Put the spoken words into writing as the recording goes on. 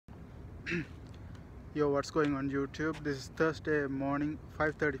Yo, what's going on YouTube? This is Thursday morning,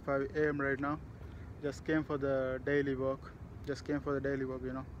 5:35 a.m. right now. Just came for the daily walk.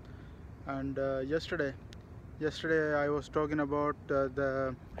 And yesterday I was talking about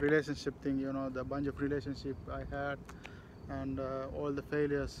the relationship thing. The bunch of relationship I had and all the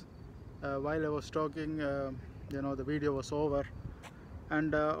failures. While I was talking, the video was over,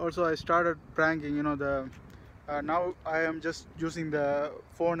 and also I started pranking. Now I am just using the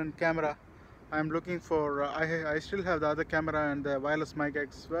phone and camera. I'm looking for I still have the other camera and the wireless mic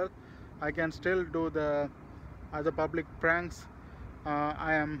as well. I can still do the other public pranks. uh,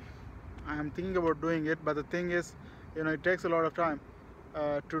 I am I am thinking about doing it, but the thing is, it takes a lot of time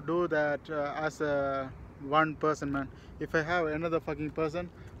to do that as a one person, man. If I have another fucking person,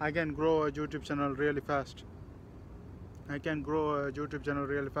 I can grow a YouTube channel really fast.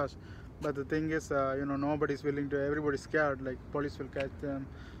 But the thing is, nobody's willing to. Everybody's scared. Like police will catch them,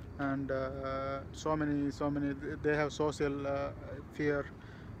 and so many. They have social fear,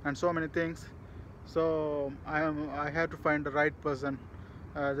 and so many things. So I have to find the right person.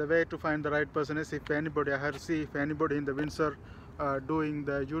 The way to find the right person is, if anybody, I have to see if anybody in the Windsor doing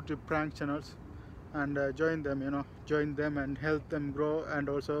the YouTube prank channels, and join them and help them grow, and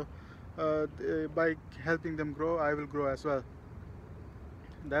also by helping them grow, I will grow as well.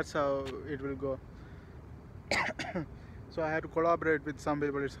 That's how it will go. So I had to collaborate with some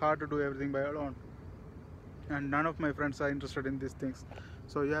people. It's hard to do everything by alone, and none of my friends are interested in these things.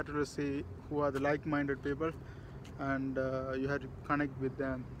 So you have to see who are the like-minded people, and you have to connect with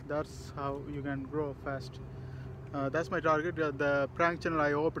them. That's how you can grow fast. That's my target. The prank channel,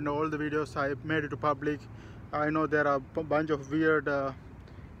 I opened all the videos, I made it to public. I know there are a bunch of weird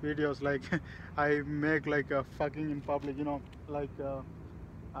videos, like I make like a fucking in public, like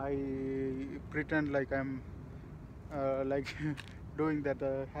I pretend like I'm like doing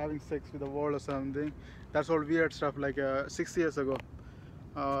that, having sex with a wall or something. That's all weird stuff, like 6 years ago.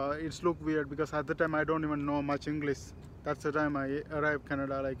 It's look weird because at the time I don't even know much English. That's the time I arrived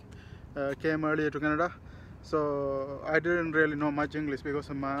Canada, like came earlier to Canada. So I didn't really know much English because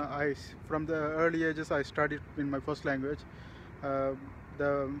from the early ages I studied in my first language. Uh,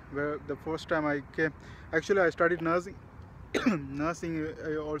 the first time I came, actually I studied nursing, nursing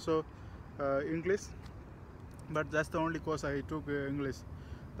also English, but that's the only course I took, English.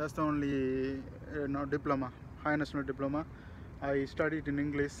 That's the only diploma, high national diploma. I studied in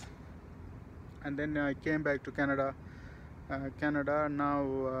English, and then I came back to Canada. Canada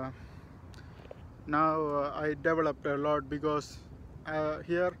now I developed a lot because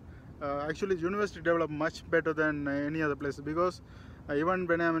here actually university developed much better than any other place, because even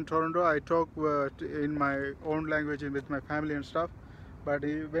when I'm in Toronto I talk in my own language with my family and stuff, but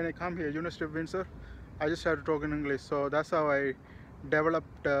when I come here, University of Windsor, I just have to talk in English. So that's how I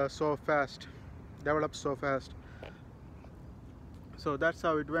developed developed so fast. So that's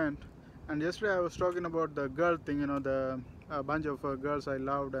how it went. And yesterday I was talking about the girl thing, the bunch of girls I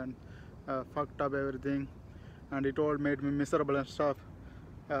loved, and fucked up everything, and it all made me miserable and stuff.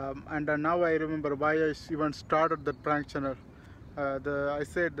 And now I remember why I even started the prank channel. I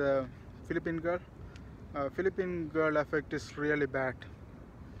said the Philippine girl effect is really bad.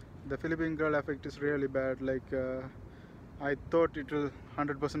 The Philippine girl effect is really bad. Like I thought it will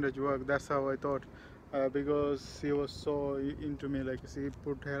 100% work. That's how I thought, because she was so into me. Like she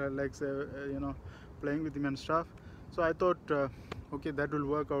put her legs, playing with him and stuff. So I thought, okay, that will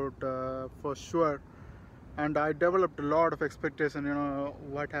work out for sure. And I developed a lot of expectation.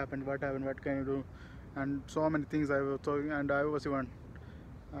 What happened, what can you do, and so many things I was talking, and I was even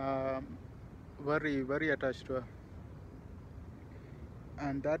um very attached to her,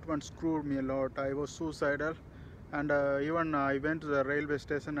 and that one screwed me a lot. I was suicidal, and even I went to the railway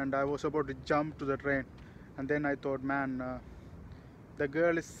station and I was about to jump to the train, and then I thought, man, the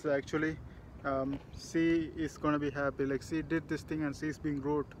girl is actually, she is gonna be happy. Like she did this thing and she's being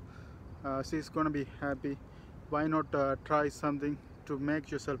rude. She's gonna be happy. Why not try something to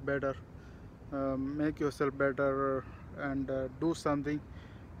make yourself better? And do something.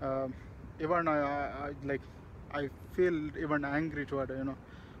 Um, Even like I feel even angry toward her,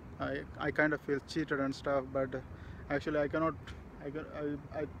 I kind of feel cheated and stuff, but actually I cannot.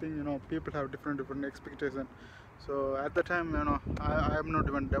 I think people have different expectations. So at the time, I am not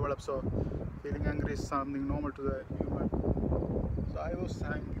even developed. So feeling angry is something normal to the human. So I was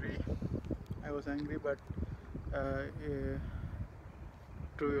angry, but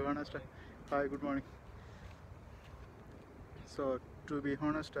to be honest, hi, good morning. So to be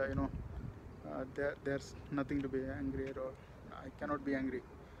honest, there's nothing to be angry at all. I cannot be angry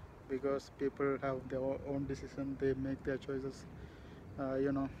because people have their own decision. They make their choices.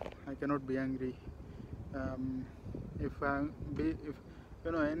 you know, I cannot be angry. If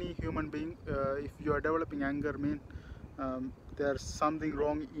you know, any human being, if you are developing anger, mean there's something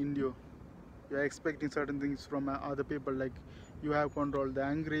wrong in you. You are expecting certain things from other people, like you have control. The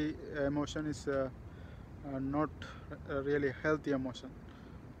angry emotion is not a really healthy emotion,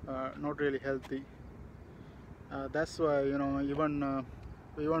 not really healthy. That's why, you know,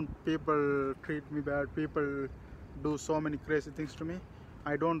 even people treat me bad, people do so many crazy things to me.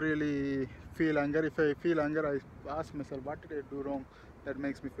 I don't really feel anger. If I feel anger, I ask myself, what did I do wrong that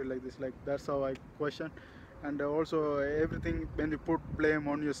makes me feel like this? Like, that's how I question. And also, everything, when you put blame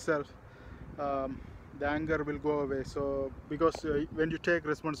on yourself, um, the anger will go away. So because when you take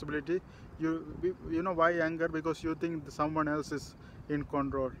responsibility, you know why anger? Because you think someone else is in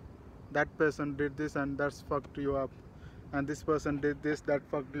control. That person did this and that's fucked you up, and this person did this, that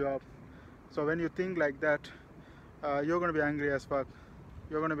fucked you up. So when you think like that, you're gonna be angry as fuck.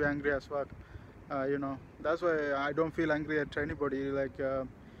 You're gonna be angry as fuck. You know, that's why I don't feel angry at anybody. Like,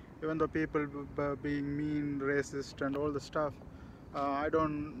 even though people being mean, racist, and all the stuff, I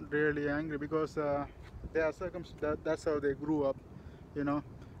don't really angry, because they are that's how they grew up, you know.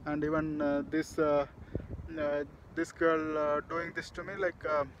 And even uh, this girl doing this to me, like,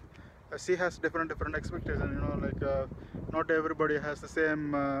 she has different expectations, you know. Like, not everybody has the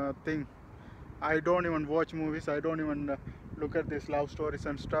same thing. I don't even watch movies. I don't even look at these love stories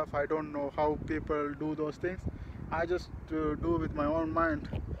and stuff. I don't know how people do those things. I just do with my own mind.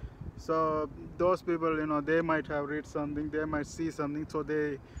 So those people, you know, they might have read something, they might see something, so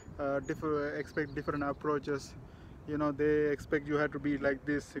they expect different approaches. You know, they expect you have to be like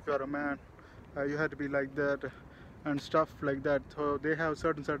this if you're a man. You have to be like that, and stuff like that. So they have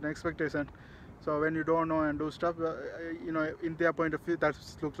certain expectation. So when you don't know and do stuff, you know, in their point of view, that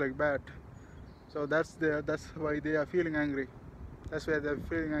looks like bad. So that's why they are feeling angry. That's why they're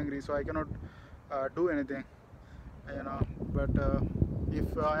feeling angry. So I cannot do anything, you know. But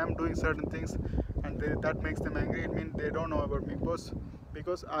if I am doing certain things and that makes them angry, it means they don't know about me.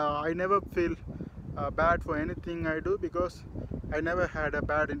 Because I never feel bad for anything I do, because I never had a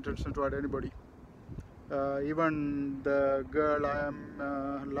bad intention toward anybody. Even the girl I am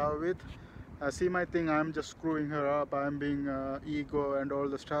in love with, see my thing, I'm just screwing her up, I'm being ego and all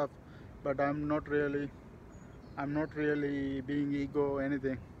the stuff. But I'm not really being ego or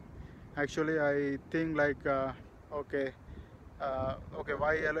anything. Actually, I think like, okay, okay,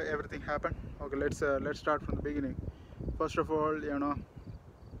 why everything happened? Okay, let's start from the beginning. First of all, you know,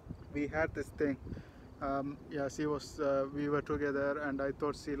 we had this thing. Yeah, she was. We were together, and I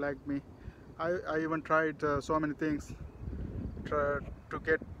thought she liked me. I even tried so many things try, to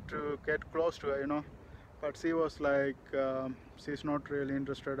get close to her, you know. But she was like, she's not really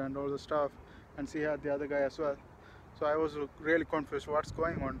interested and all the stuff, and she had the other guy as well. So I was really confused. What's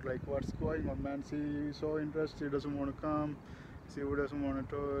going on? Like, what's going on, man? She's so interested. She doesn't want to come. She doesn't want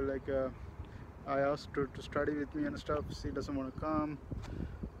to like. I asked her to study with me and stuff. She doesn't want to come,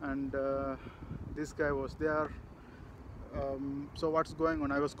 and this guy was there. So what's going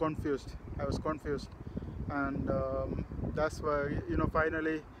on? I was confused. And that's why, you know,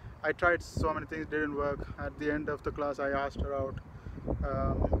 finally I tried so many things, didn't work. At the end of the class, I asked her out.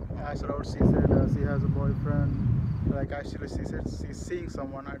 She said she has a boyfriend. Like, actually, she said she's seeing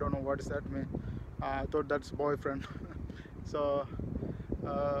someone. I don't know what does that mean. I thought that's boyfriend. So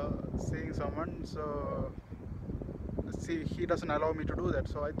seeing someone. So see, he doesn't allow me to do that.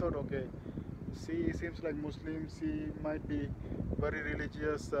 So I thought, okay, she seems like Muslim. She might be very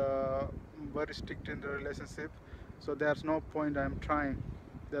religious, very strict in the relationship. So there's no point I'm trying.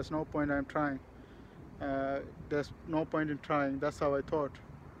 There's no point I'm trying. There's no point in trying. That's how I thought.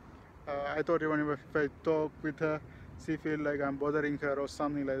 I thought even if I talk with her, she feel like I'm bothering her or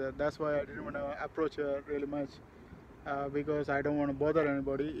something like that. That's why I didn't want to approach her really much, because I don't want to bother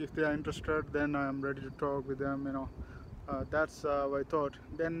anybody. If they are interested, then I'm ready to talk with them. You know, that's what I thought.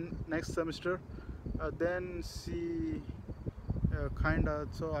 Then next semester, then she kinda.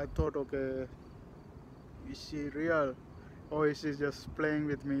 So I thought, okay, is she real, or is she just playing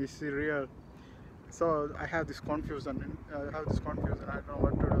with me? Is she real? So I have this confusion. I don't know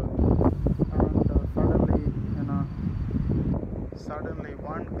what to do. And suddenly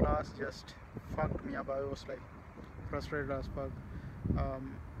one class just fucked me up. I was like frustrated as fuck.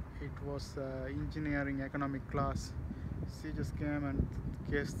 Um, it was engineering economic class. She just came and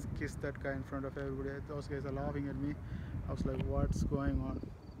kissed that guy in front of everybody. Those guys are laughing at me. I was like, what's going on?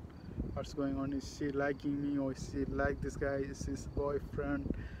 What's going on? Is she liking me, or is she like this guy? Is his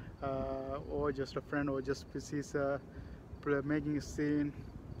boyfriend, or just a friend, or just she's making a scene?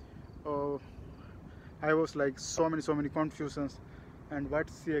 Or I was like so many confusions. and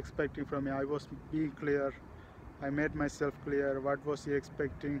what's he expecting from me. I was being clear. I made myself clear. What was he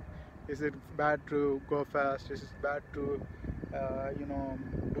expecting? Is it bad to go fast? Is it bad to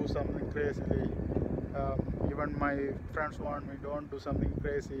do something crazily? Even my friends want me don't do something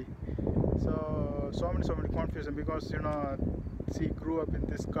crazy. So many confusion, because she grew up in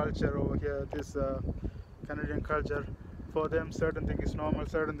this culture over here, this Canadian culture. For them, certain thing is normal,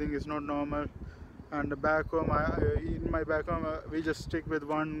 certain thing is not normal. And back home, in my back home, we just stick with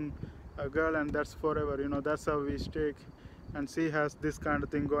one girl, and that's forever. That's how we stick. And she has this kind of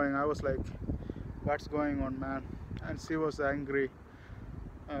thing going. I was like, what's going on, man? And she was angry.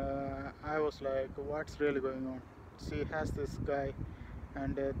 I was like, what's really going on? She has this guy,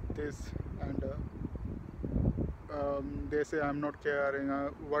 and they say I'm not caring.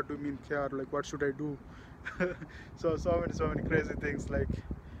 What do you mean care? Like, what should I do? So many crazy things. Like,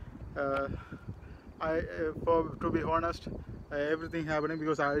 to be honest, everything happening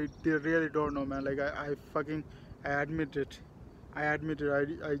because I really don't know, man. Like, I admit it. I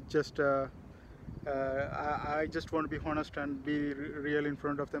just I just want to be honest and be real in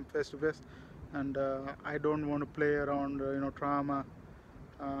front of them face to face. And I don't want to play around, trauma.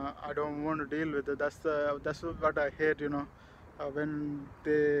 I don't want to deal with it. That's what I hate, when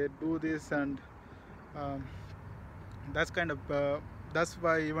they do this. And um, that's kind of that's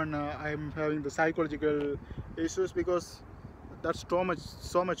why even I'm having the psychological issues, because that's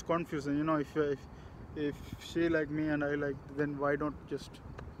so much confusion. If she like me and I like, then why don't just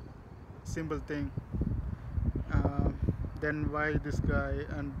simple thing? uh, then why this guy,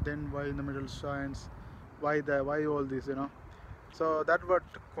 and then why in the middle science? Why all this? So that what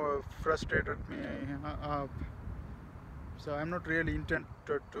frustrated me up. So I'm not really intended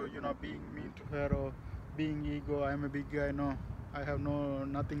to being mean to her or being ego. I'm a big guy. No, I have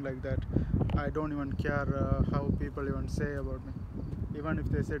nothing like that. I don't even care how people even say about me. Even if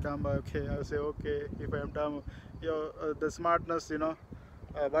they say dumb, okay, I'll say okay. If I am dumb, the smartness,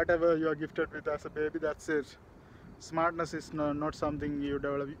 whatever you are gifted with as a baby, that's it. Smartness is not something you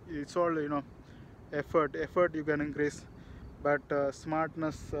develop. It's all effort you can increase. But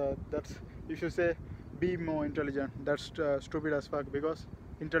smartness, that's, if you say be more intelligent, that's stupid as fuck, because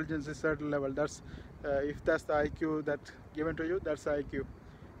intelligence is certain level. That's if that's the IQ that given to you, that's the IQ.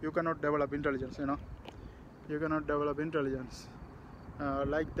 You cannot develop intelligence. You cannot develop intelligence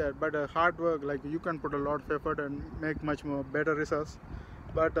like that. But hard work, like, you can put a lot of effort and make much more better results.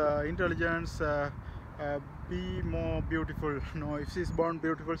 But intelligence, be more beautiful. If she's born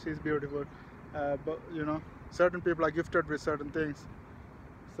beautiful, she's beautiful. But certain people are gifted with certain things,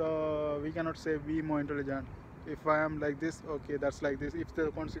 so we cannot say be more intelligent. If I am like this, okay, that's like this. If the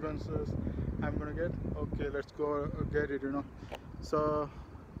consequences I'm gonna get, okay, let's go get it. So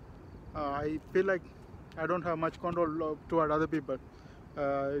I feel like I don't have much control toward other people.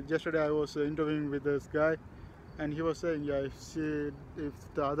 Yesterday I was interviewing with this guy, and he was saying, yeah, if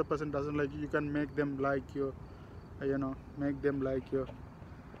the other person doesn't like you, you can make them like you. Make them like you.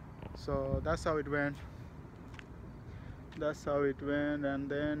 So that's how it went. And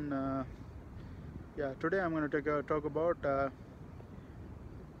then yeah, today I'm going to talk about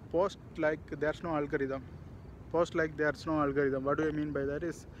post like there's no algorithm. Post like there's no algorithm. What do I mean by that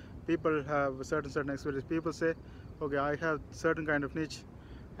is, people have certain experience. People say, okay, I have certain kind of niche,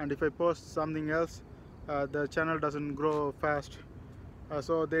 and if I post something else, the channel doesn't grow fast.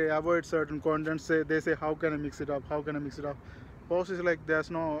 So they avoid certain content. They say, how can I mix it up? How can I mix it up? Post is like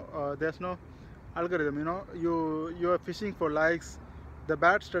there's no algorithm. You are fishing for likes. The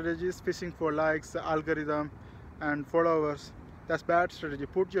bad strategy is fishing for likes, algorithm, and followers. That's bad strategy.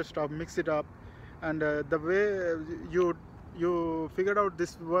 Put your stuff, mix it up. And the way you figured out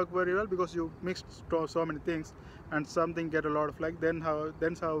this work very well, because you mixed so many things, and something get a lot of like.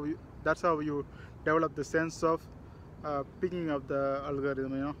 That's how you develop the sense of picking up the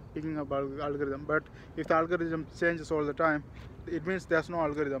algorithm. Picking up algorithm. But if the algorithm changes all the time, it means there's no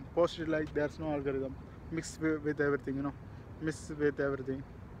algorithm. Post it like there's no algorithm. Mix with everything. Mix with everything.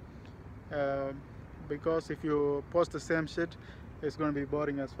 Because if you post the same shit, it's going to be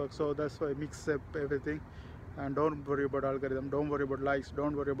boring as fuck. So that's why mix up everything, and don't worry about algorithm, don't worry about likes,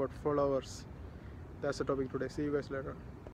 don't worry about followers. That's the topic today. See you guys later.